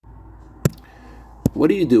What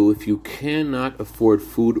do you do if you cannot afford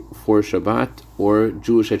food for Shabbat or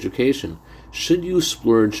Jewish education? Should you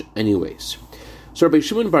splurge anyways? So Rabbi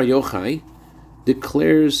Shimon Bar Yochai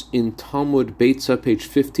declares in Talmud Beitza, page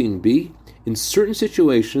 15b, in certain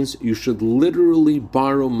situations you should literally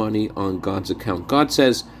borrow money on God's account. God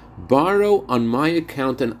says, borrow on my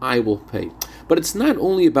account and I will pay. But it's not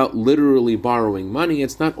only about literally borrowing money,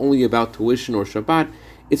 it's not only about tuition or Shabbat,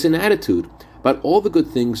 it's an attitude about all the good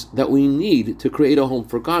things that we need to create a home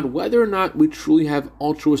for God, whether or not we truly have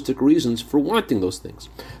altruistic reasons for wanting those things.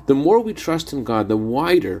 The more we trust in God, the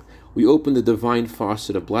wider we open the divine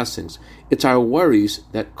faucet of blessings. It's our worries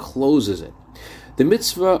that closes it. The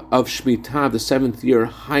mitzvah of Shemitah, the 7th year,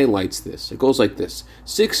 highlights this. It goes like this: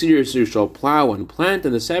 6 years you shall plow and plant,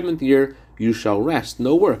 and the 7th year you shall rest,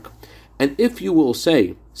 no work. And if you will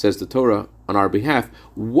say, says the Torah on our behalf,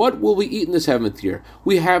 what will we eat in the 7th year?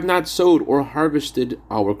 We have not sowed or harvested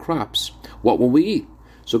our crops. What will we eat?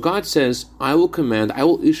 So God says, I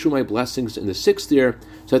will issue my blessings in the 6th year,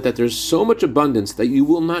 so that there's so much abundance that you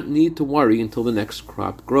will not need to worry until the next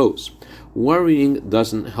crop grows. Worrying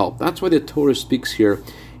doesn't help. That's why the Torah speaks here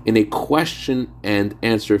in a question and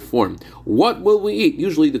answer form. What will we eat?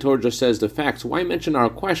 Usually the Torah just says the facts. Why mention our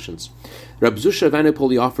questions? Reb Zusha of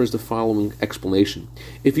Anipoli offers the following explanation.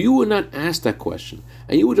 If you would not ask that question,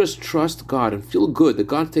 and you would just trust God and feel good that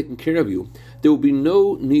God's taking care of you, there will be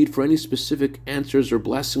no need for any specific answers or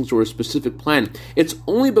blessings or a specific plan. It's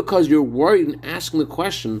only because you're worried and asking the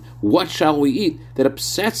question, what shall we eat, that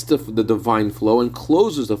upsets the divine flow and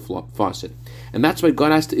closes the faucet. And that's why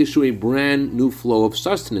God has to issue a brand new flow of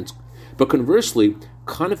sustenance. But conversely,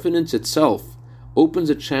 confidence itself opens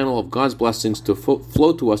a channel of God's blessings to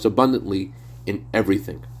flow to us abundantly in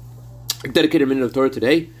everything. I dedicate a minute of Torah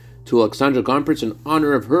today to Alexandra Gompertz in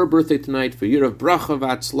honor of her birthday tonight. For year of bracha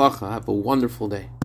v'atzlacha. Have a wonderful day.